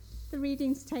The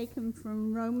reading's taken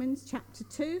from Romans chapter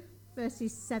 2,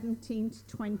 verses 17 to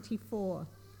 24.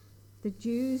 The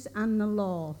Jews and the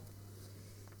law.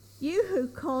 You who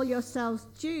call yourselves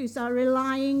Jews are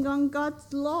relying on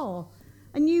God's law,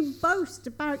 and you boast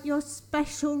about your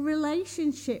special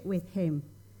relationship with him.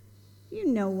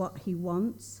 You know what he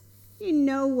wants. You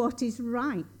know what is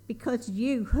right because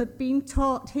you have been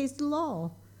taught his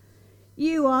law.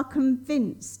 You are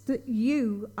convinced that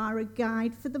you are a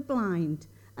guide for the blind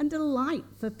and a light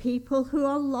for people who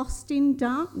are lost in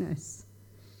darkness.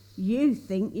 You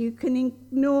think you can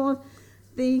ignore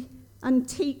and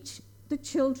teach the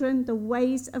children the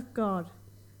ways of God,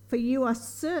 for you are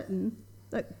certain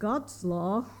that God's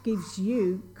law gives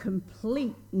you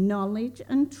complete knowledge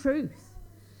and truth.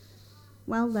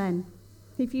 Well then,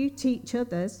 if you teach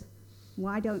others,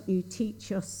 why don't you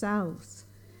teach yourselves?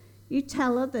 You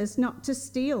tell others not to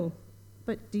steal,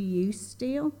 but do you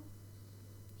steal?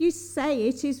 You say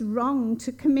it is wrong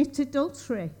to commit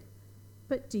adultery,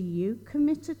 but do you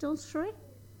commit adultery?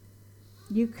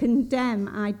 You condemn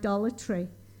idolatry,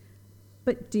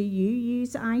 but do you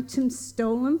use items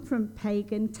stolen from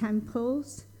pagan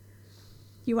temples?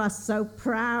 You are so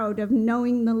proud of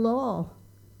knowing the law,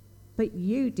 but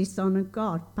you dishonor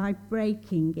God by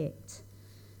breaking it.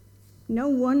 No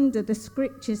wonder the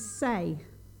scriptures say,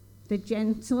 the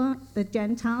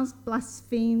Gentiles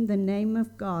blaspheme the name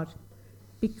of God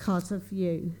because of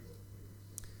you.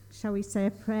 Shall we say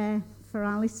a prayer for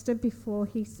Alistair before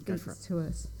he speaks to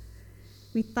us?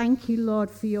 We thank you,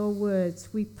 Lord, for your words.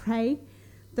 We pray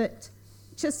that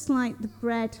just like the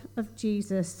bread of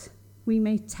Jesus, we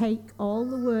may take all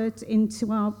the words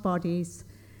into our bodies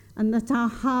and that our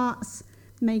hearts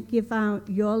may give out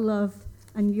your love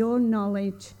and your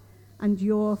knowledge and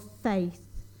your faith,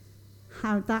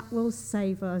 how that will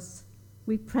save us.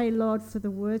 We pray, Lord, for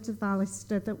the words of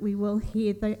Alistair, that we will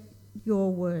hear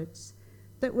your words,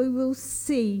 that we will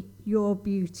see your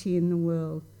beauty in the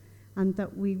world, and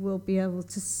that we will be able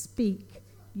to speak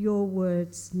your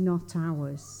words, not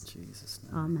ours. Jesus'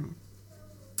 name. Amen.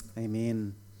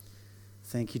 Amen.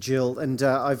 Thank you, Jill. And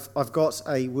I've got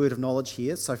a word of knowledge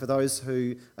here. So for those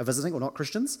who are visiting or not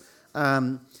Christians,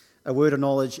 a word of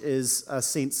knowledge is a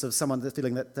sense of someone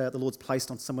feeling that the Lord's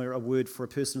placed on somewhere a word for a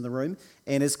person in the room.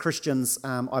 And as Christians,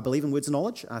 I believe in words of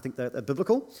knowledge. I think they're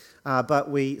biblical.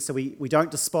 But we don't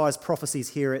despise prophecies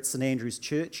here at St Andrew's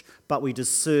Church, but we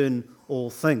discern all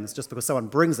things. Just because someone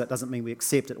brings it doesn't mean we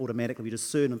accept it automatically. We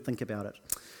discern and think about it.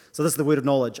 So this is the word of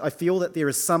knowledge. I feel that there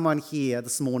is someone here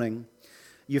this morning.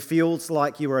 You feel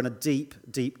like you are in a deep,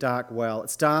 deep, dark well.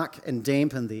 It's dark and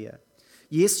damp in there.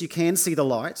 Yes, you can see the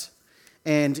light,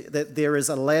 and that there is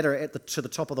a ladder to the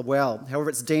top of the well.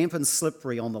 However, it's damp and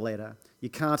slippery on the ladder.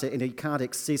 You can't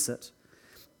access it.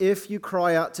 If you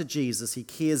cry out to Jesus, he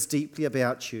cares deeply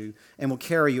about you and will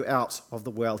carry you out of the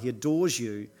well. He adores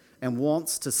you and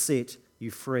wants to set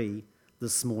you free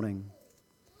this morning.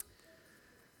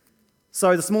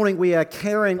 So this morning we are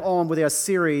carrying on with our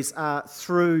series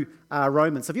through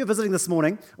Romans. So if you're visiting this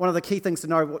morning, one of the key things to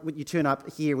know when you turn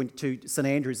up here to St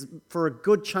Andrews, for a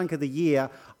good chunk of the year,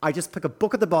 I just pick a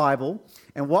book of the Bible,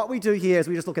 and what we do here is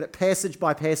we just look at it passage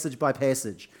by passage by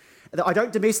passage. I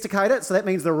don't domesticate it, so that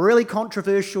means the really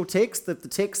controversial texts, the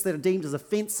texts that are deemed as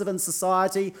offensive in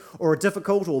society or are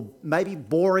difficult or maybe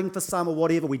boring for some or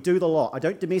whatever, we do the lot. I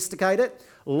don't domesticate it,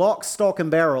 lock, stock and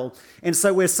barrel. And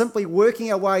so we're simply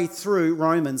working our way through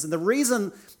Romans. And the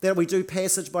reason that we do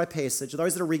passage by passage,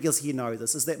 those that are regulars here know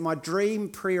this, is that my dream,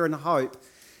 prayer and hope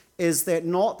is that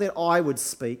not that I would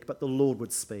speak, but the Lord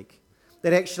would speak.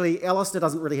 That actually Alistair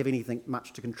doesn't really have anything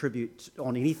much to contribute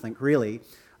on anything really,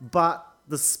 but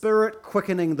the Spirit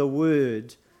quickening the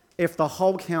Word, if the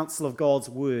whole counsel of God's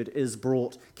Word is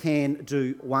brought, can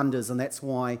do wonders, and that's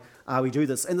why we do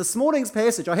this. And this morning's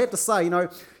passage, I have to say,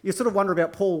 you sort of wonder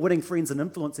about Paul winning friends and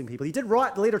influencing people. He did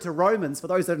write the letter to Romans, for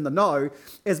those that are in the know,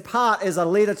 as a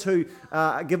letter to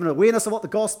give an awareness of what the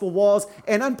gospel was,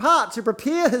 and in part to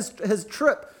prepare his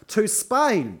trip to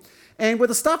Spain. And with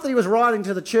the stuff that he was writing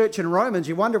to the church in Romans,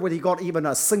 you wonder whether he got even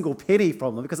a single penny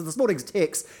from them, because this morning's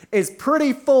text is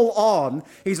pretty full on.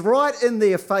 He's right in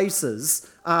their faces.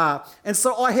 And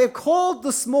so I have called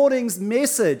this morning's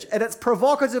message, and it's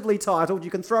provocatively titled,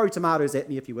 you can throw tomatoes at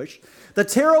me if you wish, The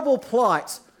Terrible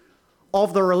Plight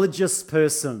of the Religious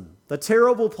Person. The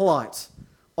terrible plight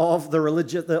of the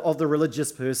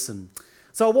religious person.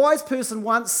 So a wise person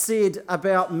once said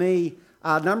about me,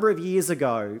 a number of years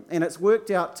ago, and it's worked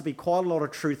out to be quite a lot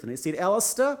of truth in it. It said,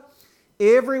 Alistair,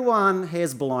 everyone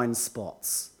has blind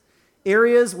spots,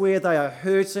 areas where they are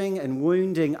hurting and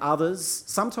wounding others,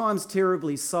 sometimes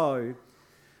terribly so.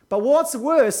 But what's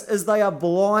worse is they are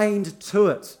blind to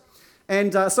it.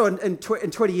 And so in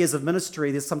 20 years of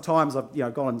ministry, there's sometimes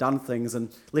I've gone and done things and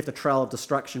left a trail of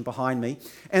destruction behind me,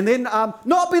 and then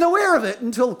not been aware of it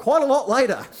until quite a lot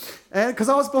later, because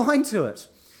I was blind to it.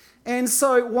 And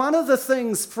so one of the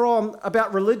things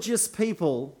about religious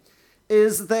people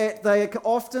is that they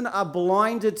often are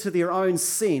blinded to their own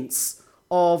sense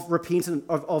of repentance,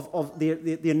 of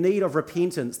their need of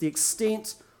repentance, the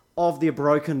extent of their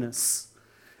brokenness.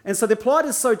 And so their plight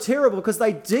is so terrible because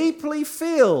they deeply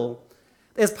feel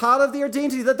as part of their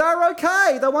identity that they're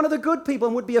okay, they're one of the good people,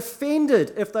 and would be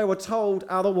offended if they were told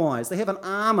otherwise. They have an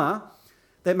armour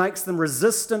that makes them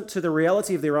resistant to the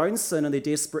reality of their own sin and their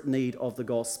desperate need of the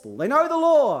gospel. They know the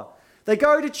law, they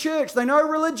go to church, they know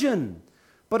religion,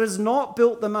 but it has not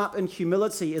built them up in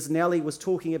humility, as Nellie was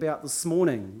talking about this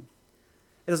morning.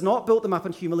 It has not built them up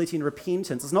in humility and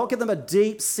repentance. It's not given them a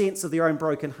deep sense of their own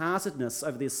brokenheartedness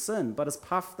over their sin, but has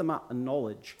puffed them up in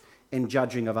knowledge and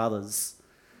judging of others.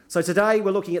 So today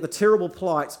we're looking at the terrible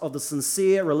plight of the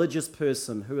sincere religious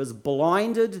person who is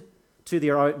blinded to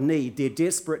their own need, their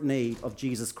desperate need of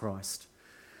Jesus Christ.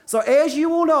 So as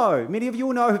you all know, many of you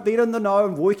will know who've been in the know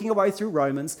and working our way through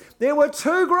Romans, there were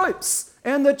two groups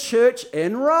in the church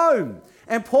in Rome.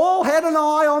 And Paul had an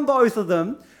eye on both of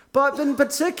them, but in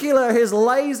particular his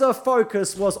laser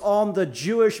focus was on the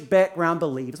Jewish background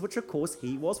believers, which of course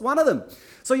he was one of them.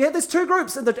 So you had these two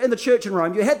groups in the church in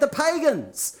Rome. You had the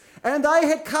pagans, and they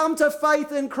had come to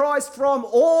faith in Christ from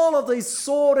all of these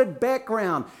sordid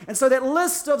background. And so that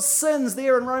list of sins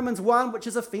there in Romans 1, which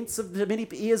is offensive to many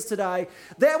ears today,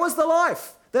 that was the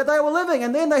life that they were living.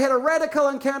 And then they had a radical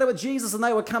encounter with Jesus and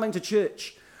they were coming to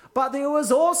church. But there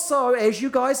was also, as you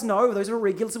guys know, those who are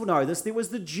regulars will know this, there was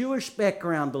the Jewish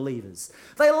background believers.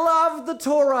 They loved the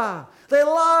Torah. They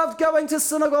loved going to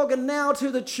synagogue and now to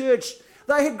the church.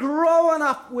 They had grown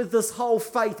up with this whole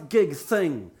faith gig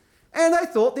thing. And they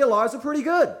thought their lives were pretty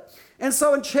good. And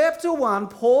so in chapter 1,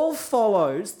 Paul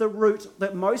follows the route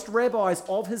that most rabbis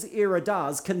of his era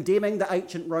does, condemning the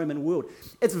ancient Roman world.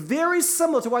 It's very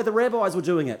similar to the way the rabbis were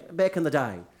doing it back in the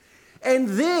day. And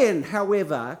then,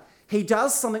 however, he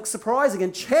does something surprising.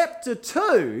 In chapter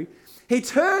 2, he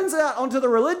turns out onto the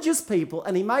religious people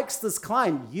and he makes this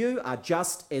claim: you are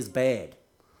just as bad.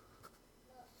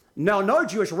 Now, no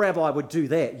Jewish rabbi would do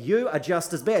that. You are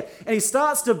just as bad. And he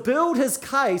starts to build his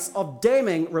case of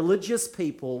damning religious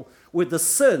people with the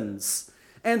sins.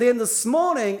 And then this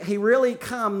morning, he really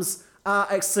comes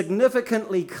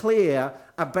significantly clear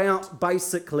about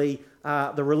basically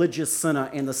the religious sinner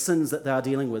and the sins that they are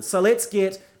dealing with. So let's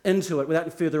get into it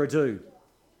without further ado.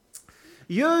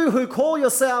 You who call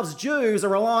yourselves Jews are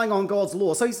relying on God's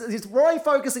law. So he's really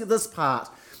focusing at this part.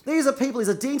 These are people, he's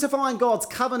identifying God's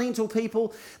covenantal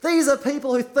people. These are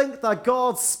people who think they're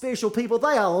God's special people.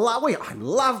 They are I'm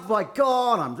loved by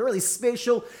God, I'm really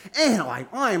special, and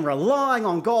I am relying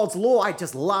on God's law. I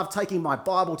just love taking my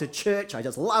Bible to church. I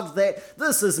just love that.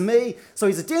 This is me. So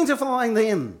he's identifying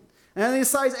them. And he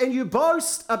says, and you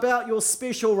boast about your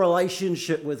special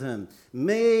relationship with him.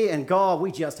 Me and God,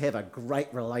 we just have a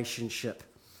great relationship.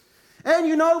 And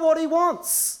you know what he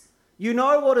wants. You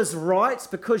know what is right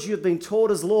because you've been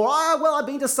taught his law. I've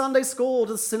been to Sunday school or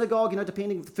to the synagogue,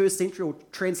 depending on the first century or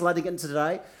translating it into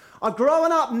today. I've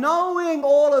grown up knowing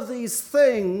all of these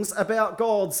things about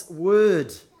God's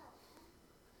word.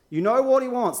 You know what he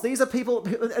wants. These are people,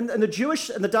 in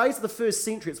the days of the first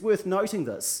century, it's worth noting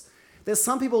this, that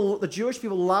some people, the Jewish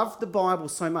people, loved the Bible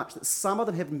so much that some of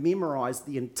them have memorized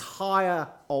the entire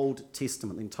Old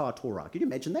Testament, the entire Torah. Can you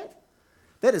imagine that?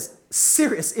 That is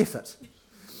serious effort.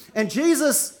 And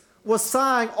Jesus was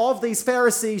saying of these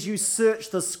Pharisees, you search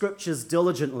the scriptures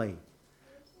diligently.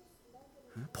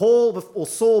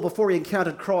 Saul, before he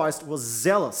encountered Christ, was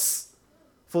zealous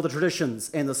for the traditions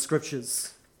and the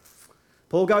scriptures.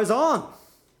 Paul goes on.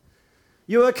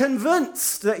 You are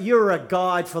convinced that you're a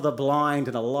guide for the blind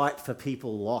and a light for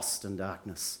people lost in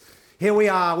darkness. Here we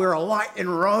are, we're a light in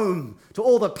Rome to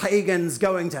all the pagans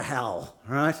going to hell,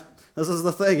 right? This is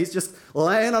the thing. He's just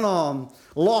laying it on,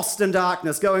 lost in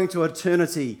darkness, going to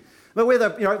eternity. But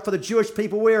for the Jewish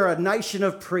people, we're a nation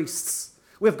of priests.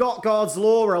 We've got God's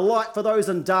law. We're a light for those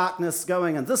in darkness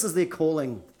going, and this is their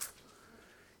calling.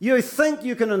 You think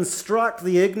you can instruct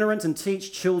the ignorant and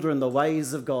teach children the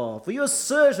ways of God. For you're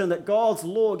certain that God's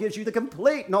law gives you the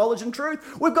complete knowledge and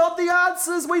truth. We've got the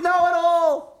answers. We know it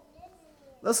all.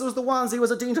 This was the ones he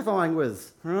was identifying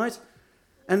with, right?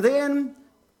 And then,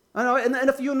 and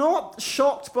if you're not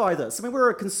shocked by this, we're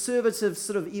a conservative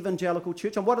sort of evangelical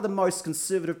church. I'm one of the most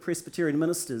conservative Presbyterian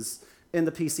ministers in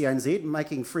the PCNZ,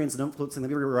 making friends and influencing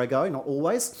them everywhere I go, not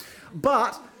always.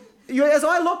 But as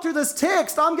I look through this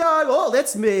text, I'm going, oh,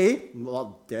 that's me.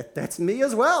 Well, that's me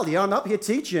as well. I'm up here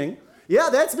teaching. Yeah,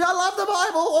 that's me. I love the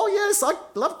Bible. Oh, yes, I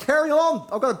love carrying on.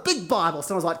 I've got a big Bible.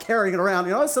 Sometimes I like carrying it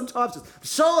around, sometimes just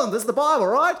show them this is the Bible,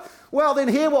 right? Well, then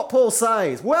hear what Paul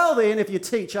says. Well, then, if you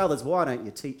teach others, why don't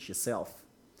you teach yourself?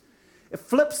 It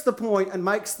flips the point and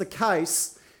makes the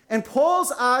case. And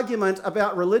Paul's argument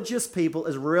about religious people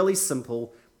is really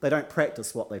simple. They don't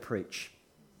practice what they preach.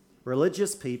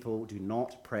 Religious people do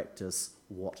not practice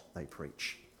what they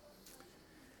preach.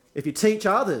 If you teach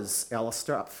others,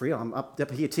 Alistair, I'm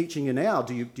up here teaching you now,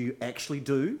 do you actually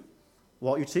do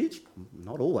what you teach?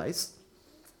 Not always.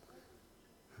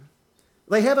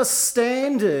 They have a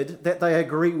standard that they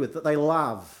agree with, that they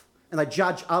love, and they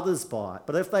judge others by it.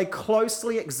 But if they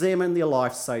closely examine their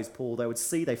life, says Paul, they would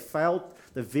see they failed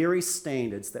the very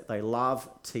standards that they love,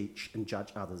 teach, and judge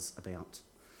others about.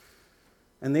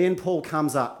 And then Paul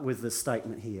comes up with this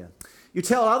statement here. You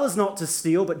tell others not to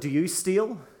steal, but do you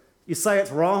steal? You say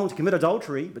it's wrong to commit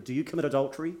adultery, but do you commit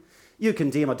adultery? You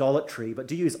condemn idolatry, but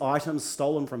do you use items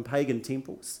stolen from pagan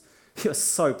temples? You're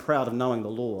so proud of knowing the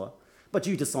law, but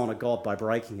you dishonour God by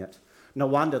breaking it. No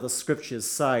wonder the scriptures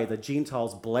say the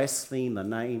Gentiles blaspheme the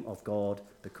name of God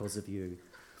because of you.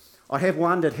 I have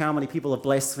wondered how many people have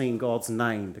blasphemed God's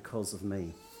name because of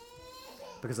me,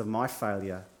 because of my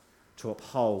failure to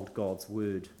uphold God's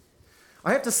word.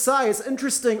 I have to say, it's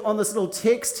interesting on this little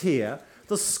text here,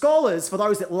 the scholars, for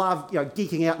those that love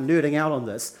geeking out and nerding out on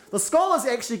this, the scholars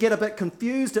actually get a bit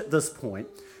confused at this point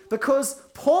because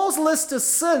Paul's list of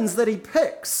sins that he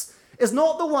picks is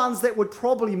not the ones that would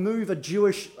probably move a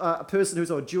Jewish person who's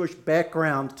of a Jewish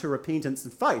background to repentance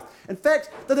and faith. In fact,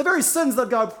 they're the very sins that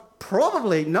go,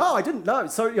 probably, no, I didn't know.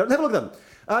 So have a look at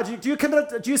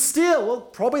them. Do you steal? Well,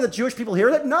 probably the Jewish people hear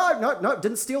it. No,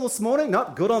 didn't steal this morning. No,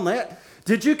 good on that.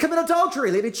 Did you commit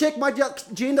adultery? Let me check my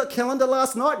gender calendar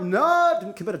last night. No,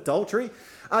 didn't commit adultery.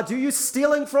 Do you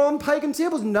stealing from pagan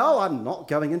temples? No, I'm not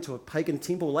going into a pagan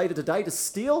temple later today to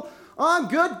steal. I'm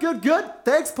good.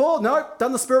 Thanks, Paul. No,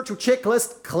 done the spiritual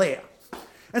checklist, clear.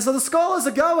 And so the scholars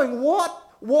are going,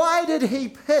 what? Why did he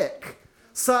pick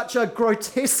such a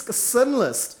grotesque sin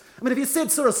list? I mean, if you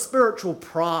said sort of spiritual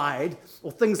pride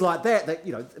or things like that,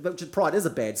 which pride is a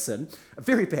bad sin, a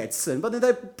very bad sin, but then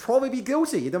they'd probably be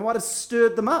guilty. They might have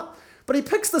stirred them up. But he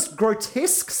picks this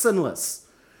grotesque sin list.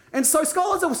 And so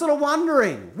scholars are sort of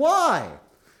wondering, why?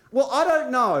 Well, I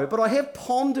don't know, but I have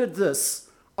pondered this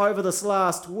over this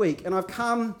last week, and I've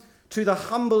come to the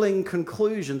humbling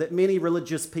conclusion that many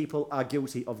religious people are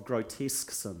guilty of grotesque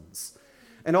sins.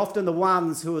 And often the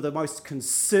ones who are the most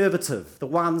conservative, the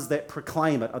ones that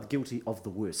proclaim it, are guilty of the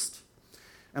worst.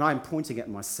 And I'm pointing at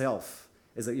myself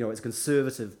as as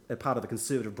conservative, a part of the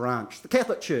conservative branch. The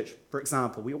Catholic Church, for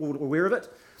example, we're all aware of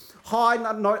it.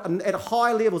 At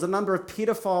high levels, a number of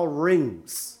paedophile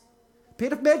rings.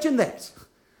 Imagine that.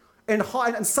 And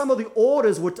some of the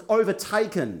orders were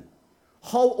overtaken.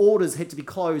 Whole orders had to be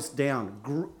closed down,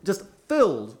 just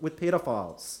filled with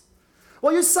paedophiles.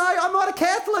 Well, you say, I'm not a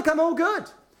Catholic, I'm all good.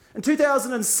 In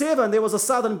 2007, there was a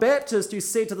Southern Baptist who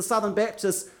said to the Southern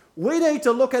Baptists, we need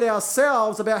to look at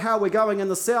ourselves about how we're going in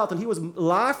the South. And he was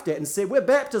laughed at and said, we're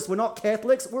Baptists, we're not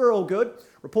Catholics, we're all good.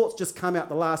 Reports just come out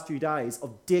the last few days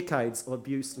of decades of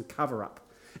abuse and cover-up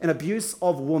and abuse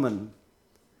of women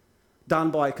done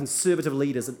by conservative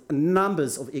leaders and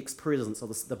numbers of ex-presidents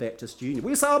of the Baptist Union.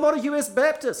 We say, I'm not a US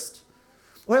Baptist.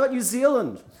 What about New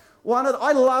Zealand?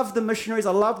 I love the missionaries.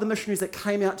 I love the missionaries that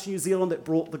came out to New Zealand that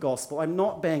brought the gospel. I'm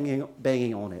not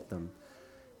banging on at them.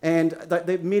 And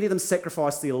many of them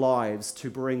sacrificed their lives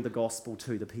to bring the gospel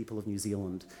to the people of New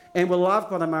Zealand. And were loved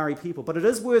by the Maori people. But it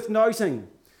is worth noting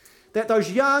that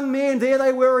those young men, there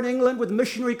they were in England with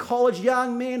missionary college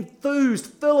young men,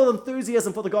 full of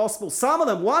enthusiasm for the gospel. Some of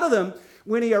them, one of them,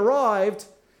 when he arrived,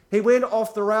 he went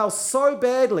off the rails so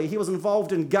badly, he was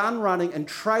involved in gun running and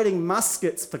trading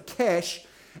muskets for cash.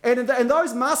 And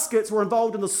those muskets were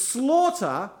involved in the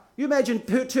slaughter. You imagine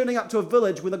turning up to a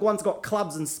village where the one's got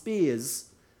clubs and spears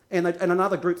and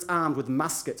another group's armed with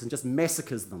muskets and just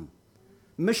massacres them.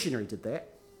 Missionary did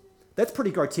that. That's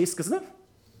pretty grotesque, isn't it?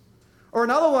 Or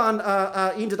another one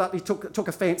he took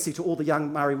a fancy to all the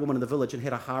young Maori women in the village and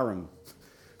had a harem.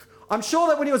 I'm sure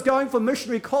that when he was going for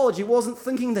missionary college, he wasn't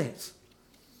thinking that.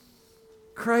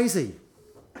 Crazy.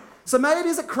 So maybe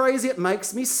is it crazy it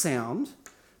makes me sound?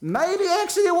 Maybe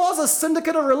actually there was a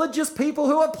syndicate of religious people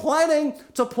who were planning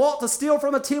to plot to steal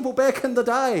from a temple back in the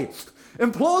day.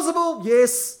 Implausible?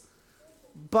 Yes.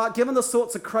 But given the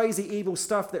sorts of crazy evil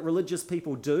stuff that religious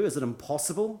people do, is it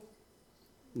impossible?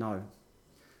 No.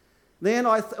 Then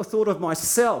I thought of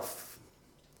myself,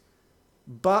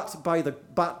 but by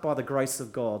the grace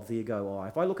of God, there go I.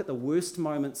 If I look at the worst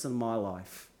moments in my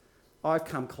life, I've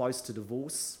come close to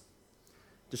divorce,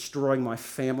 destroying my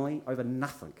family over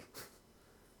nothing.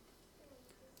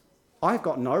 I've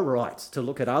got no right to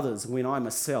look at others when I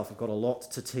myself have got a lot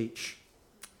to teach.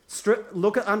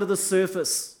 Look at under the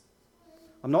surface.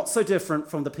 I'm not so different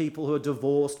from the people who are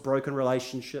divorced, broken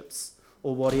relationships,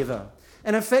 or whatever.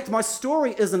 And in fact, my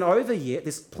story isn't over yet.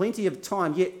 There's plenty of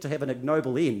time yet to have an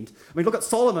ignoble end. I mean, look at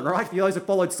Solomon, right? You guys who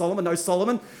followed Solomon know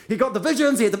Solomon. He got the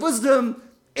visions, he had the wisdom,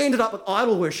 ended up with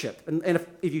idol worship. And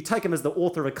if you take him as the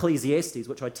author of Ecclesiastes,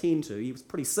 which I tend to, he was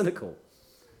pretty cynical.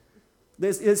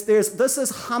 This is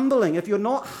humbling. If you're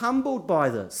not humbled by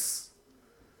this,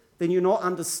 then you're not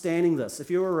understanding this. If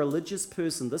you're a religious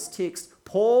person, this text,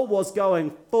 Paul was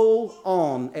going full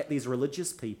on at these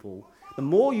religious people. The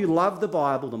more you love the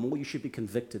Bible, the more you should be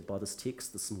convicted by this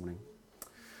text this morning.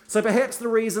 So perhaps the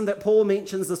reason that Paul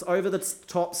mentions this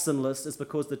over-the-top sin list is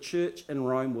because the church in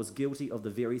Rome was guilty of the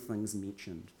very things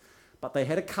mentioned. But they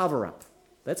had a cover-up.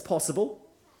 That's possible.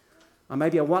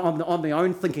 Maybe I'm my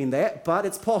own thinking that, but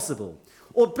it's possible.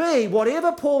 Or B,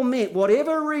 whatever Paul meant,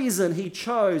 whatever reason he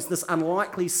chose this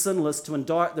unlikely sin list to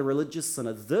indict the religious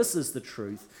sinner, this is the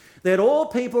truth, that all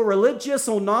people, religious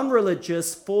or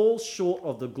non-religious, fall short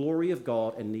of the glory of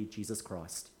God and need Jesus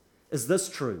Christ. Is this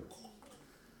true?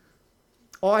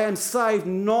 I am saved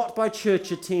not by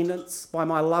church attendance, by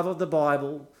my love of the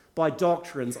Bible, by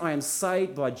doctrines. I am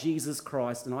saved by Jesus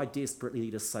Christ, and I desperately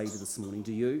need a Saviour this morning.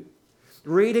 Do you?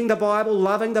 Reading the Bible,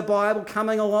 loving the Bible,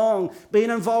 coming along,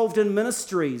 being involved in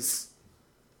ministries.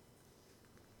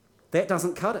 That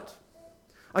doesn't cut it.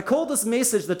 I call this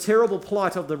message the terrible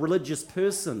plight of the religious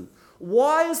person.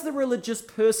 Why is the religious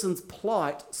person's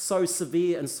plight so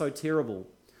severe and so terrible?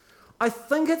 I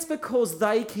think it's because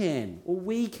they can, or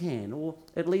we can, or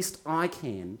at least I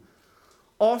can,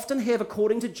 often have,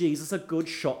 according to Jesus, a good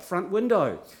shop front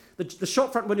window. The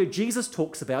shop front window Jesus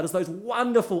talks about is those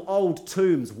wonderful old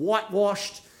tombs,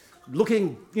 whitewashed,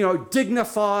 looking,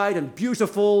 dignified and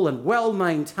beautiful and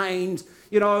well-maintained,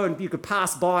 and you could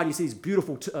pass by and you see these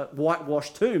beautiful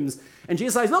whitewashed tombs. And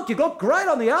Jesus says, look, you look great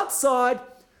on the outside,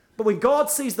 but when God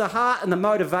sees the heart and the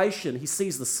motivation, he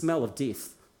sees the smell of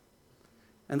death.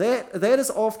 And that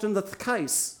is often the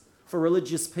case for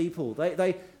religious people.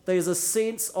 There's a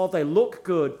sense of they look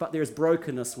good, but there's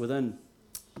brokenness within.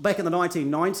 Back in the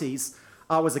 1990s,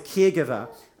 I was a caregiver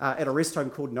at a rest home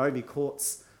called Naomi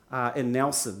Courts in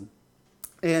Nelson.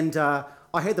 And I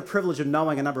had the privilege of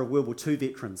knowing a number of World War II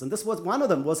veterans. And this was one of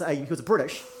them he was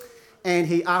British,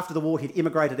 and after the war he'd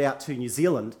immigrated out to New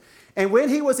Zealand. And when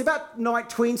he was about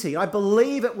 20, I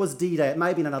believe it was D-Day, it may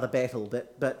have been another battle,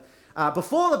 but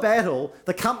before the battle,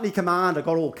 the company commander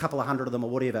got a couple of hundred of them or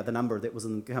whatever, the number that was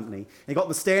in the company, and he got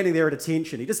them standing there at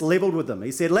attention. He just levelled with them.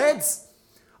 He said, lads,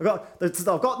 I've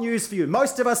got news for you.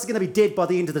 Most of us are going to be dead by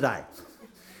the end of the day.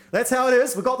 That's how it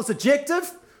is. We've got this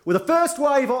objective. We're the first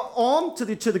wave on to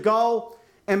the goal,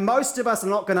 and most of us are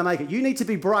not going to make it. You need to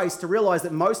be braced to realise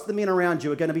that most of the men around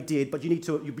you are going to be dead, but you need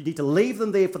to leave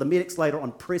them there for the medics later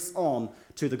on, press on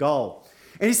to the goal.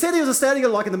 And he said he was standing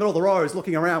in the middle of the rows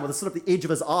looking around with sort of the edge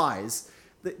of his eyes.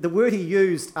 The word he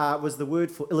used was the word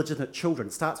for illegitimate children.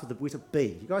 It starts with the letter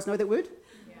B. You guys know that word?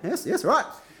 Yeah. Yes, right.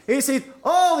 He said,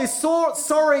 these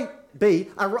sorry B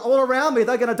are all around me,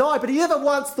 they're going to die. But he never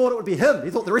once thought it would be him. He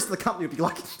thought the rest of the company would be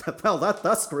like, well,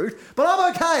 they're screwed, but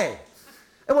I'm okay.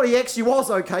 And he actually was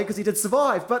okay because he did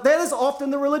survive. But that is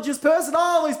often the religious person.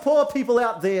 These poor people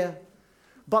out there.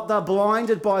 But they're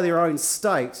blinded by their own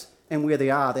state and where they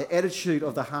are, their attitude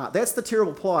of the heart. That's the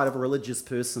terrible plight of a religious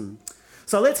person.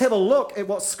 So let's have a look at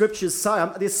what scriptures say.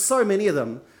 There's so many of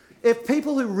them. If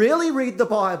people who really read the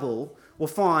Bible will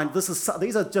find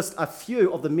these are just a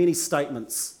few of the many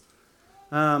statements.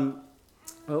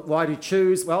 Why do you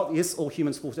choose? Well, yes, all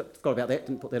humans fall. Forgot about that,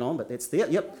 didn't put that on, but that's there.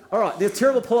 Yep. All right, their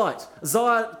terrible plight.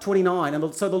 Isaiah 29.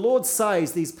 And so the Lord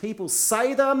says, these people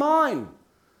say they're mine.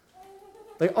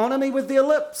 They honour me with their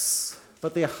lips,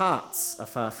 but their hearts are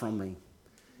far from me.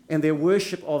 And their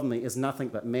worship of me is nothing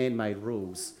but man-made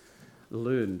rules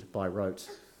learned by rote.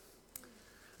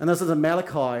 And this is in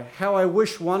Malachi, how I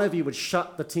wish one of you would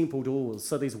shut the temple doors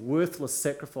so these worthless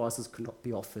sacrifices could not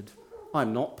be offered. I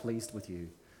am not pleased with you,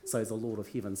 says the Lord of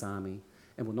heaven's army,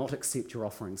 and will not accept your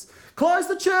offerings. Close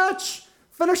the church!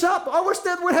 Finish up! I wish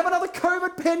that we'd have another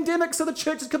COVID pandemic so the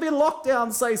churches could be in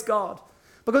lockdown, says God,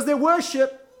 because their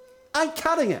worship ain't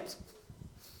cutting it.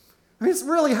 I mean, it's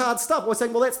really hard stuff. We're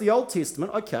saying, well, that's the Old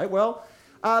Testament. Okay, well,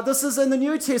 this is in the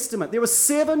New Testament. There were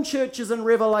 7 churches in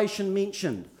Revelation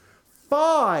mentioned.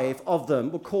 5 of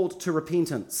them were called to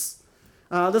repentance.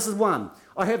 This is one.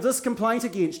 I have this complaint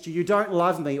against you. You don't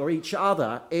love me or each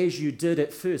other as you did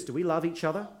at first. Do we love each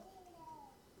other?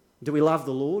 Do we love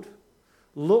the Lord?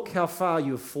 Look how far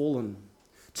you have fallen.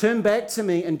 Turn back to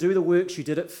me and do the works you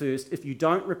did at first. If you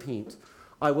don't repent,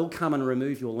 I will come and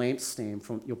remove your lampstand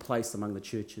from your place among the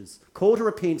churches. Call to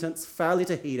repentance, failure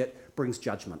to heed it brings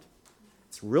judgment.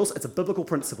 It's a biblical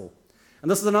principle. And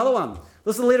this is another one.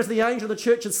 This is a letter to the angel of the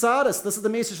church at Sardis. This is the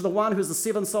message to the one who is the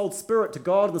seven-souled spirit, to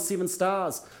God and the seven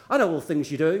stars. I know all the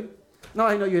things you do. No,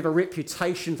 I know you have a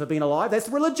reputation for being alive. That's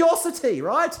religiosity,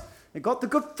 right? You got the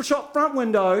good shop front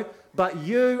window, but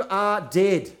you are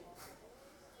dead.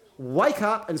 Wake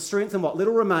up and strengthen what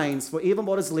little remains, for even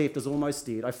what is left is almost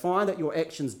dead. I find that your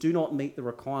actions do not meet the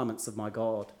requirements of my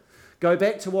God. Go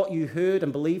back to what you heard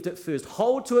and believed at first.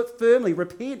 Hold to it firmly.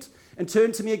 Repent and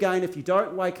turn to me again. If you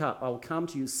don't wake up, I will come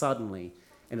to you suddenly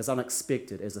and as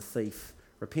unexpected as a thief.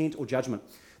 Repent or judgment.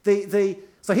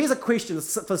 So here's a question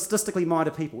for statistically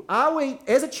minded people. Are we,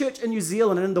 as a church in New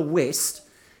Zealand and in the West,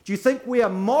 do you think we are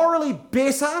morally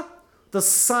better, the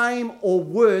same, or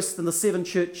worse than the 7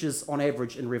 churches on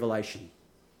average in Revelation?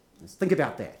 Let's think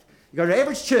about that. You go to an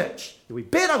average church, are we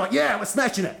better? Like, yeah, we're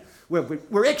smashing it.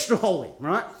 We're extra holy,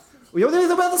 right? We're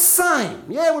about the same.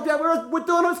 Yeah, we're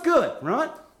doing it good,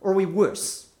 right? Or are we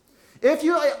worse?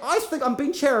 I think I'm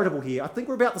being charitable here. I think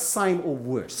we're about the same or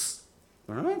worse,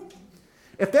 all right?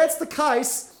 If that's the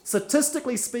case,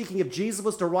 statistically speaking, if Jesus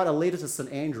was to write a letter to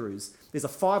St. Andrews, there's a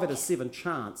 5 out of 7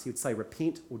 chance he would say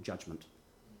repent or judgment.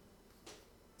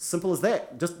 Simple as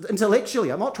that. Just intellectually.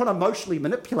 I'm not trying to emotionally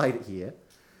manipulate it here.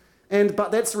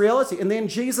 But that's reality. And then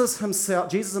Jesus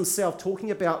himself talking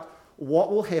about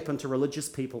what will happen to religious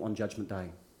people on Judgment Day.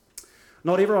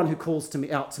 Not everyone who calls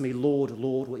out to me, Lord,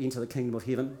 Lord, will enter the kingdom of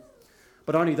heaven,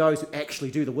 but only those who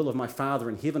actually do the will of my Father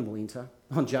in heaven will enter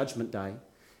on Judgment Day.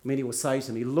 Many will say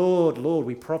to me, Lord, Lord,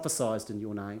 we prophesied in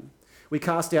your name. We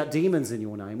cast out demons in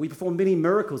your name. We performed many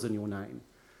miracles in your name.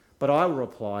 But I will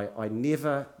reply, I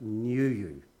never knew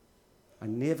you. I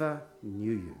never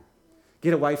knew you.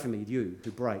 Get away from me, you who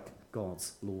break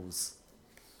God's laws.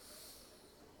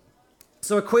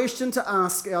 So a question to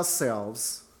ask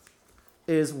ourselves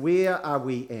is, where are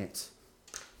we at?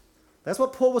 That's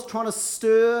what Paul was trying to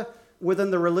stir within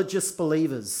the religious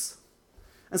believers.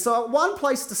 And so one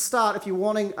place to start if you're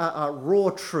wanting a raw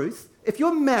truth, if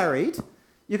you're married,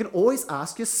 you can always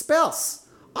ask your spouse.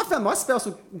 I found my spouse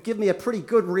would give me a pretty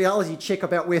good reality check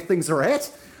about where things are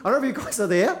at. I don't know if you guys are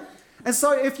there. And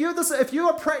so if you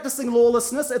are practicing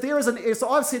lawlessness, so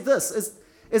I've said this,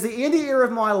 is there any area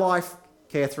of my life,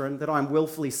 Catherine, that I'm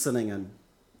willfully sinning in,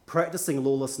 practicing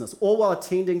lawlessness, all while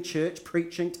attending church,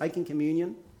 preaching, taking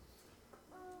communion?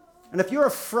 And if you're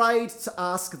afraid to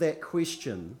ask that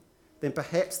question, then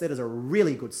perhaps that is a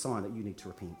really good sign that you need to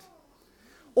repent.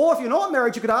 Or if you're not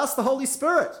married, you could ask the Holy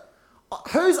Spirit.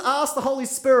 Who's asked the Holy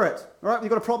Spirit? All right, you've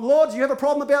got a problem. Lord, do you have a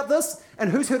problem about this? And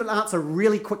who's heard an answer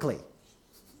really quickly?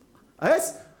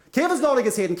 Yes? Kevin's nodding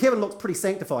his head, and Kevin looks pretty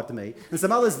sanctified to me, and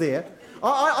some others there.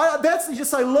 You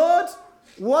just say, Lord,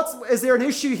 is there an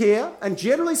issue here? And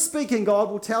generally speaking, God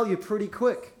will tell you pretty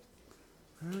quick.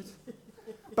 Right?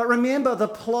 But remember, the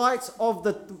plight of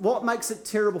what makes it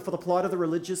terrible for the plight of the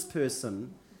religious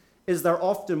person is they're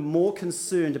often more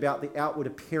concerned about the outward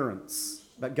appearance,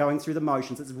 about going through the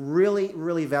motions. It's really,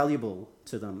 really valuable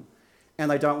to them,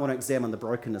 and they don't want to examine the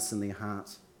brokenness in their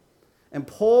heart. And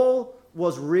Paul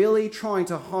was really trying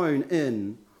to hone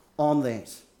in on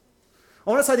that. I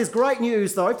want to say there's great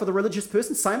news, though, for the religious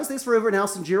person, same as there's for everyone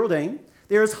else in Geraldine.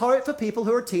 There is hope for people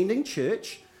who are attending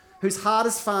church, whose heart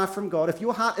is far from God. If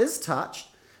your heart is touched,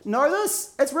 know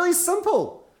this. It's really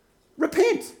simple.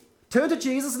 Repent. Turn to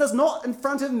Jesus, and it's not in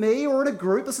front of me or in a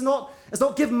group. It's not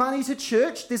give money to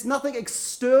church. There's nothing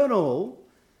external.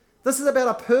 This is about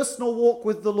a personal walk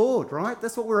with the Lord, right?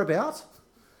 That's what we're about.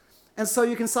 And so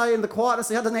you can say in the quietness,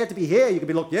 it doesn't have to be here. You can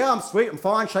be like, yeah, I'm sweet, I'm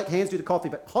fine, shake hands, do the coffee.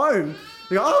 But home,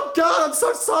 you go, oh God, I'm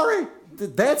so sorry.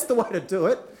 That's the way to do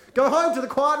it. Go home to the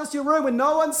quietness of your room when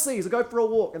no one sees, or go for a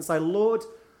walk and say, Lord,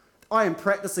 I am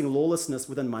practicing lawlessness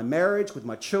within my marriage, with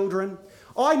my children.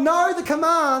 I know the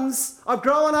commands. I've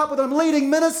grown up with them. I'm leading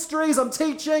ministries, I'm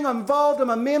teaching, I'm involved, I'm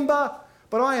a member,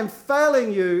 but I am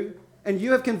failing you, and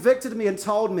you have convicted me and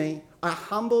told me. I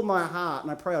humble my heart,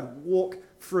 and I pray I'd walk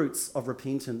fruits of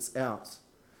repentance out.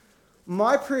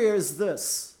 My prayer is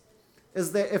this,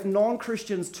 is that if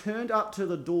non-Christians turned up to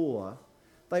the door,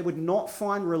 they would not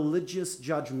find religious,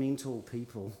 judgmental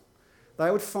people.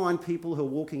 They would find people who are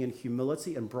walking in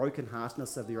humility and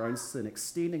brokenheartedness of their own sin,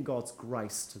 extending God's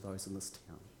grace to those in this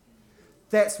town.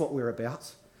 That's what we're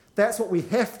about. That's what we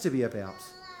have to be about.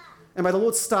 And may the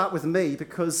Lord start with me,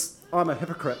 because I'm a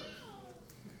hypocrite.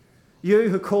 You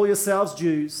who call yourselves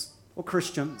Jews or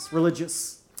Christians,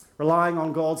 religious, relying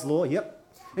on God's law, yep.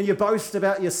 And you boast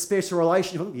about your special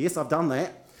relationship. Yes, I've done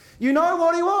that. You know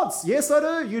what he wants. Yes,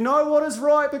 I do. You know what is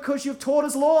right because you've taught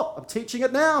his law. I'm teaching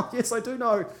it now. Yes, I do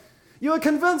know. You are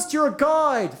convinced you're a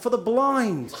guide for the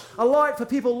blind, a light for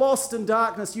people lost in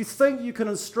darkness. You think you can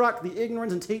instruct the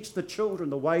ignorant and teach the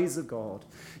children the ways of God.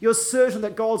 You're certain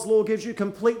that God's law gives you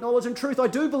complete knowledge and truth. I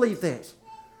do believe that.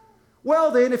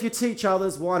 Well then, if you teach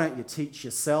others, why don't you teach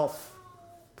yourself?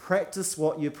 Practice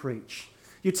what you preach.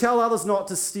 You tell others not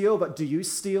to steal, but do you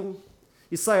steal?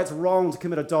 You say it's wrong to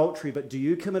commit adultery, but do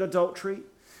you commit adultery?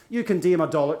 You condemn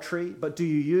idolatry, but do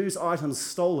you use items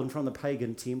stolen from the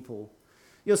pagan temple?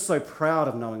 You're so proud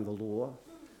of knowing the law,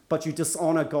 but you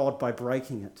dishonor God by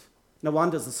breaking it. No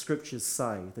wonder the scriptures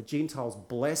say the Gentiles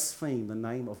blaspheme the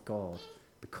name of God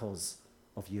because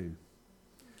of you.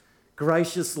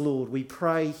 Gracious Lord, we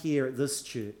pray here at this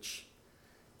church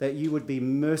that you would be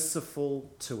merciful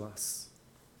to us,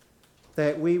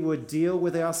 that we would deal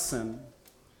with our sin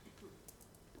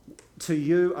to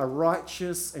you, a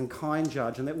righteous and kind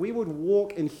judge, and that we would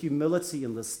walk in humility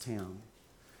in this town.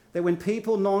 That when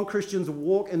people, non-Christians,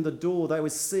 walk in the door, they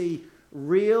would see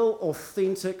real,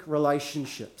 authentic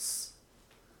relationships,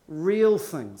 real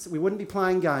things. We wouldn't be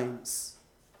playing games.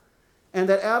 And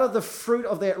that out of the fruit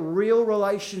of that real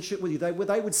relationship with you, they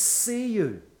would see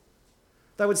you.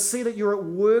 They would see that you're at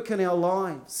work in our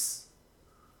lives.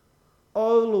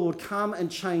 Oh Lord, come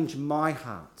and change my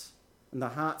heart and the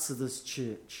hearts of this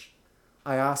church.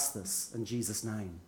 I ask this in Jesus' name.